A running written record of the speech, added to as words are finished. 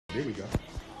There we go.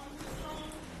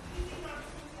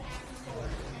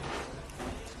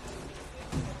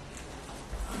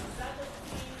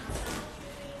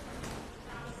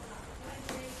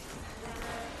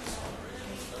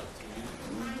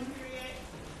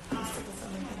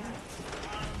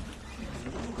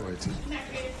 Go ahead, T.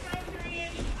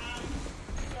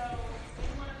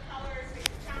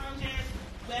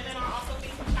 Women are also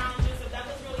facing challenges, so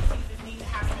Douglas really sees this need to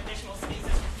have some additional spaces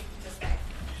for people to stay.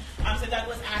 So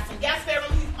Douglas adds some guest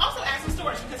bedrooms. He also adds some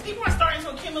storage because people are starting to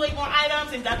accumulate more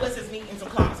items, and Douglas is needing some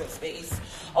closet space.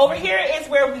 Over here is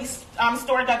where we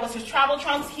store Douglas's travel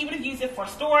trunks. He would have used it for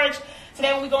storage.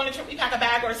 Today when we go on a trip, we pack a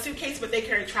bag or a suitcase, but they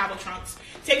carry travel trunks.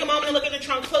 Take a moment and look at the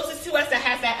trunk closest to us that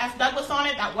has that F. Douglas on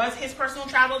it. That was his personal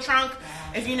travel trunk.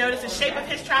 If you notice the shape of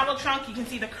his travel trunk, you can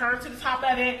see the curve to the top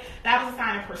of it. That was a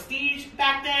sign of prestige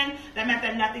back then. That meant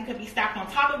that nothing could be stacked on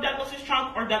top of Douglas's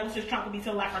trunk, or Douglas's trunk would be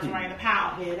to the left or to the right of the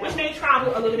pile, which made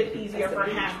travel a little bit easier for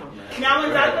him. Now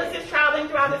when Douglas is traveling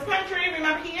throughout this country,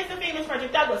 remember he is the famous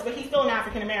Frederick Douglass, but he's still an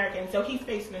African American, so he's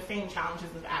facing the same challenges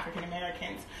as African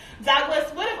Americans.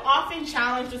 Douglas would have often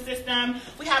challenged the system.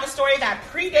 We have a story that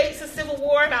predates the Civil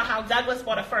War about how Douglas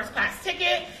bought a first-class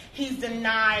ticket. He's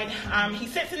denied. He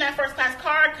sits in that first-class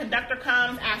car. Conductor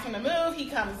comes, asks him to move.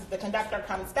 The conductor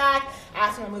comes back,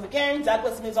 asks him to move again.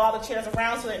 Douglas moves all the chairs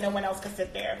around so that no one else could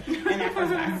sit there in that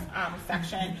first-class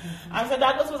section. So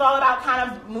Douglas was all about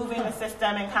kind of moving the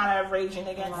system and kind of raging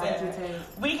against it.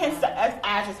 We can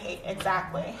agitate,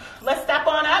 exactly. Let's step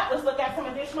on up. Let's look at some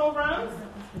additional rooms.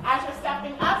 As you're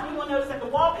stepping up, you will notice that the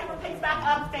wallpaper picks back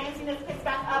up, fanciness picks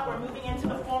back up. We're moving into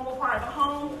the formal part of the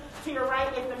home. To your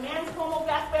right is the men's formal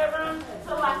guest bedroom. To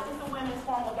the left is the women's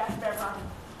formal guest bedroom.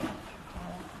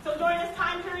 So during this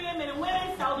time period, men and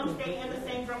women seldom stay in the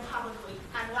same room publicly.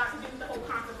 It has a lot to do with the whole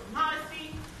concept of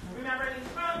modesty. Remember, in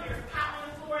these rooms, there's a towel on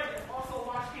the floor. There's also a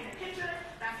wash pan and pitcher.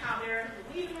 That's how they're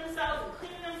relieving themselves and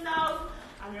cleaning themselves.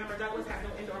 Remember, Douglas has no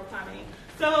indoor plumbing.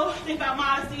 So think about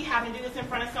modesty, having to do this in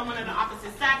front of someone of the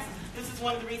opposite sex. This is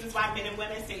one of the reasons why men and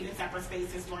women stayed in separate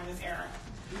spaces during this era.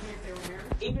 Even if they were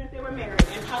married? Even if they were married.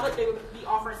 In public, they would be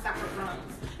offered separate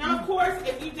rooms. Now, of course,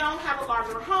 if you don't have a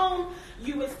larger home,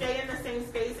 you would stay in the same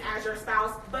space as your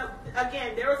spouse. But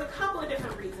again, there was a couple of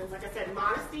different reasons. Like I said,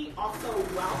 modesty, also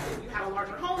wealth. If you had a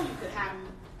larger home, you could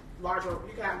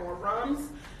have more rooms.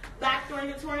 Back during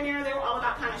the Victorian era, they were all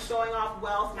about kind of showing off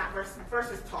wealth, not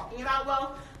versus talking about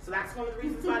wealth. So that's one of the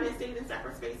reasons why they stayed in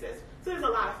separate spaces. So there's a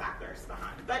lot of factors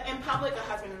behind it. But in public, a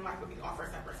husband and wife would be offered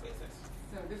separate spaces.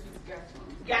 So this is guest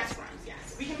rooms? Guest rooms,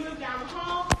 yes. We can move down the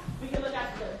hall. We can look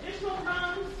at the additional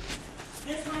rooms.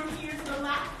 This room here to the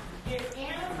left is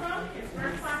Anna's room, his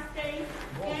first class space.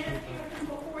 Anna's here with him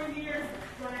for 4 years.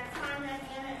 During that time that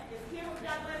Anna is here with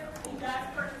Douglas, he does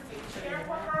purchase a chair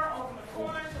for her over the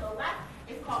corner to the left.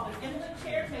 It's called the invalid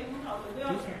chair, maybe we call it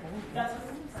a wheelchair. Douglas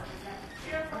purchased that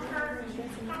chair for her so she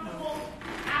was comfortable.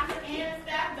 After Anna's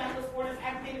death, Douglas orders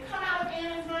everything to come out of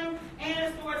Anna's room.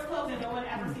 Anna's door is closed and no one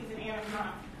ever sees in Anna's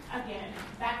room. Again,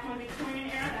 back from the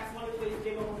Victorian era, that's one of the ways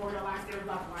they will memorialize their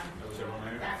loved one.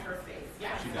 That's her space.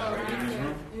 Yeah. She died right in this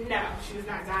room? No, she does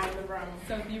not die in the room.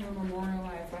 So you were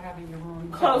memorialized by having your room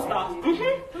closed off.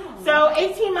 Mm-hmm. So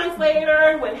 18 months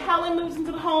later, when Helen moves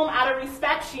into the home, out of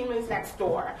respect, she moves next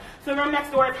door. So the room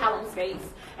next door is Helen's space.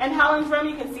 In Helen's room,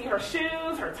 you can see her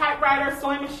shoes, her typewriter,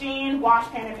 sewing machine, wash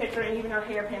pan and pitcher, and even her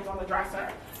hairpins on the dresser.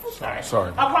 Sorry.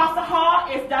 Across the hall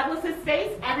is Douglas's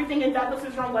space. Everything in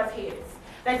Douglas's room was his.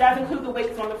 That does include the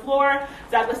weights on the floor.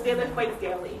 Douglas did lift weights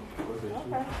daily.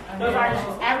 Okay. Those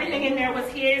are everything in there was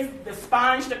his. The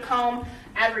sponge, the comb,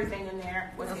 everything in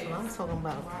there was his. That's what I'm talking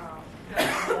about.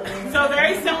 Wow. So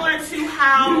very similar to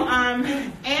how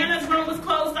Anna's room was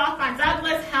closed off by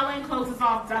Douglas, Helen closes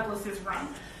off Douglas's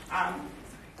room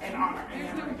in honor.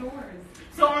 There's no doors.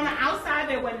 So on the outside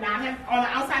there would not have. On the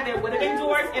outside there would have been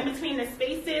doors. In between the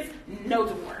spaces, no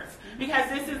doors. Because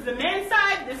this is the men's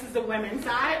side, this is the women's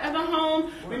side of the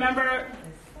home. Remember,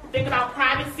 think about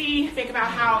privacy. Think about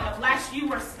how unless you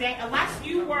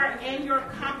were in your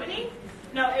company,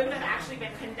 no, it would have actually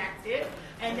been connected.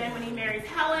 And then when he marries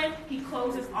Helen, he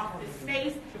closes off this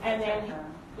space, and then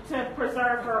to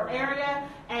preserve her area,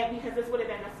 and because this would have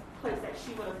been a place that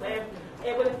she would have lived,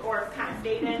 it would have, or kind of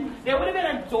stayed in. There would have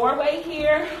been a doorway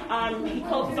here. He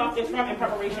closes off this room in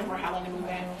preparation for Helen to move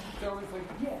in. So it's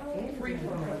like 3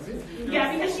 floors.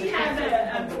 Yeah, because she has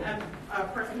a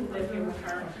person who lives here with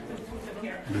her.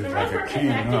 The rooms like were a king,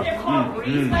 connected. huh? They're called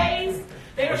breezeways.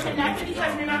 They were connected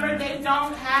because, remember, they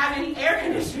don't have any air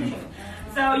conditioning.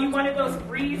 So you wanted those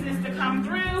breezes to come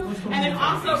through. And then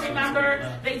also,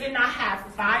 remember, they did not have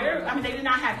they did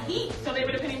not have heat. So they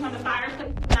were depending on the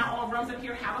fireplace. Not all rooms up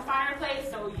here have a fireplace,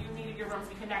 so you needed your rooms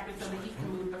be connected so that he can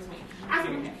move between. I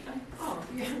can read that. Oh,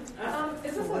 yeah.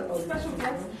 Is this a special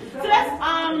guest? So that's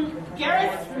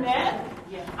Garrett Smith.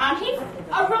 He's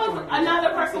another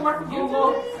person working for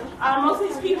Google. Most of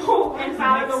these people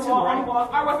inside of the wall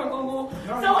are working for Google.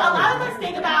 So a lot of us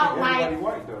think about like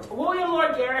William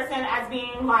Lloyd Garrison as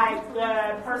being like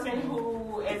the person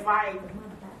who is like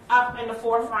up in the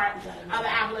forefront of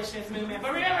the abolitionist movement.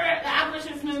 But remember, the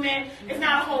abolitionist movement is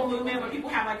not a whole movement, but people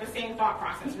have like the same thought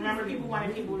process. Remember, people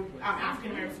wanted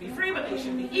African Americans to be free, but they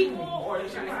should be equal, or they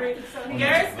should be free.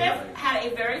 Garrett Smith had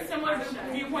a very similar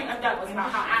viewpoint of Douglas about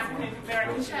how African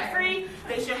Americans should be free,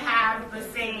 they should have the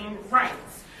same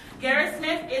rights. Garrett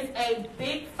Smith is a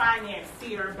big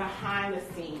financier behind the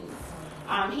scenes.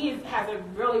 He has a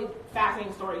really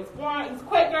fascinating story. He's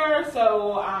Quaker,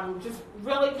 so just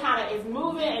really kind of is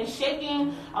moving and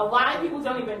shaking. A lot of people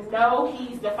don't even know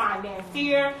he's the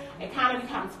financier. It kind of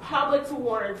becomes public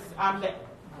towards the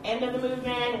end of the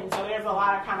movement, and so there's a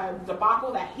lot of kind of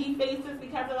debacle that he faces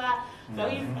because of that. So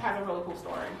he has a really cool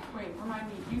story. Wait, remind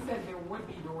me, you said there would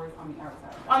be doors on the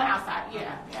outside. On the outside,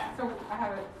 yeah. So I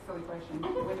have a silly question.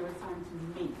 When it was time to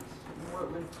meet, what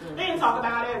was the... They didn't talk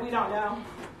about it. We don't know.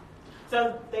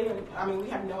 So they didn't, we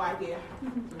have no idea.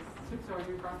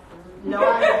 No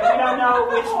idea. We don't know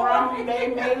which room they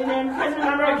made it in. Because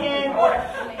remember again, or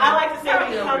I like to say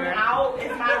they hung out.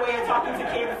 It's my way of talking to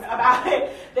kids about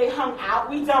it. They hung out.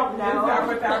 We don't know. Is that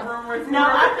what that room was? No,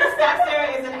 up the steps there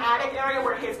is an attic area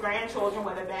where his grandchildren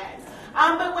went to bed.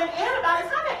 But when Anna, by the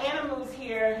time that Anna moves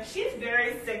here, she's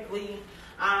very sickly.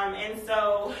 And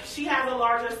so she has a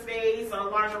larger space, a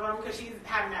larger room, because she's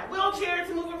having that wheelchair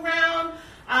to move around.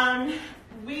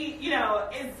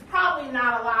 It's probably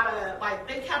not a lot of, like,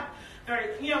 they kept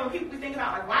very, when people think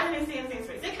about, like, why didn't they stay in the same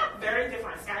space? They kept very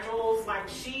different schedules. Like,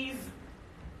 she's,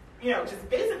 just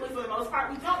basically for the most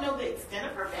part, we don't know the extent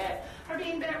of her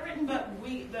being bedridden, but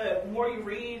the more you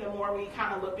read, the more we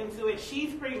kind of look into it,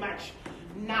 she's pretty much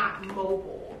not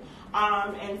mobile.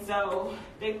 And so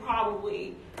they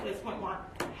probably, at this point, weren't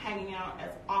hanging out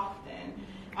as often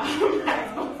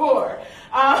as before.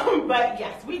 But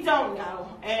yes, we don't know.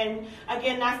 And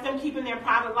again, that's them keeping their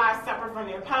private lives separate from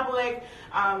their public.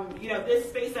 This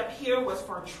space up here was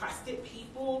for trusted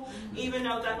people, even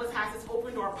though Douglas has this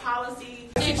open door policy.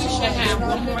 I think we should have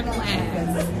one more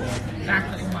class,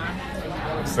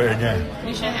 Dr.Umar. Say again.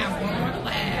 We should have one more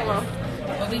class.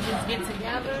 But we just get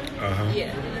together,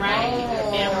 right?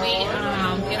 And we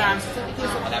get our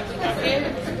certificates or whatever we get,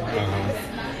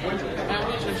 and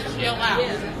we just chill out.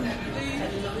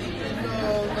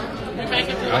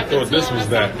 I thought this was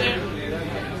that. No,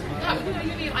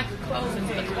 you need like a closing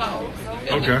to the close.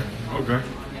 Okay.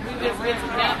 We just get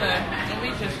together and we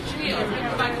just chill.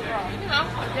 Like, a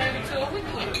day or two a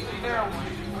weekend.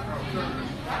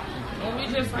 And we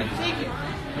just critique it.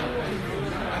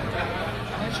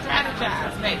 And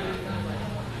strategize, maybe.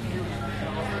 You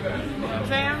know what I'm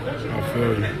saying? I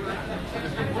feel you.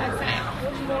 That's how.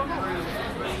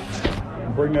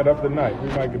 Bring that up tonight. We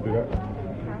might could do that.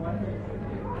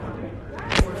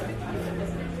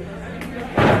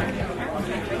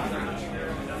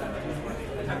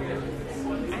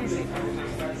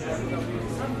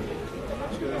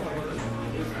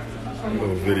 A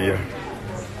little video.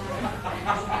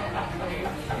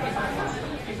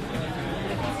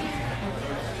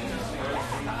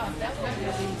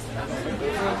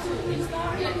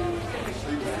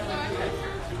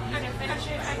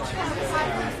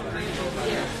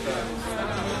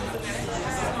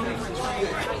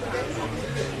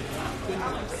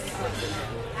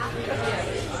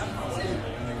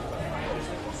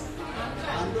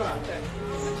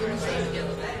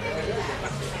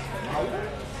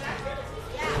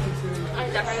 I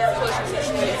got pushed to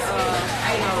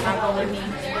not gonna let me do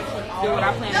what I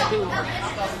plan to do.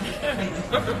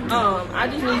 I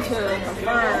just need to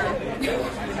confirm. You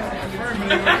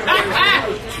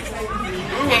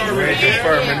ain't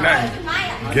confirming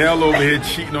nothing. Gail over here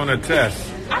cheating on her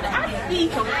test. I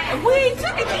need to. We ain't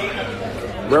took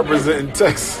it. Representing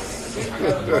Texas.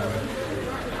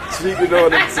 Cheating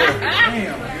on her test. Damn,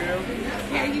 girl.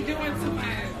 Yeah, you doing too much.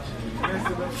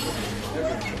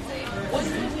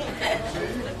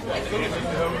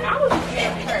 I was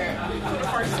getting her for the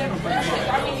first 7 questions.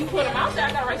 I mean, you put them out there,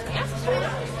 I got to write some answers for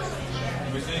them.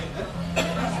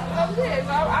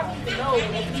 I need to know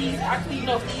if these, I need to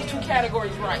know if these 2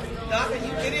 categories right. Doctor,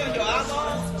 you video your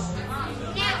eyeballs?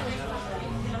 Yeah.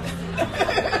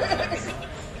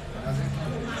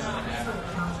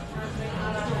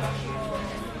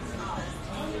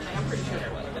 I'm pretty sure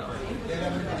they're well done.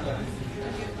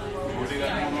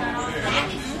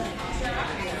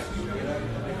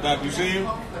 Doc, you see him?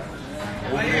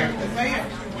 Over there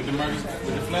with the Marcus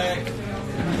flag.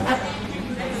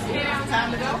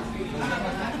 Time to go.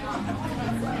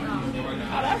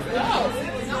 Oh, that's dope.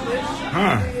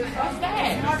 Huh? What's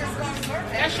that?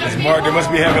 That's your It's Mark. They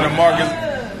must be having a Marcus.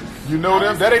 You know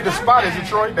them? That ain't the spot, is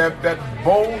Detroit? That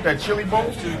bowl, that chili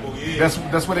bowl?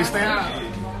 That's where they stand?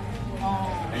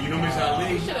 And you know Miss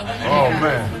Ali? Oh,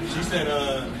 man. She said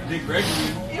Dick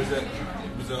Gregory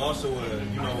was also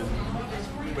you know.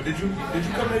 But did you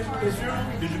come to his funeral?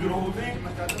 Did you do the whole thing?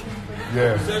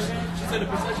 Yeah. Procession? She said the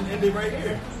procession ended right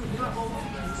here.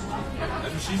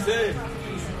 That's what she said.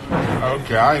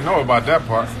 Okay, I didn't know about that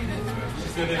part. She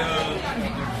said that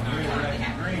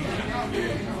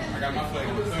I got my flag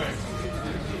in the thing.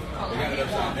 They got it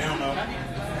upside down though.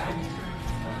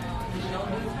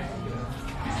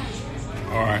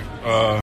 All right.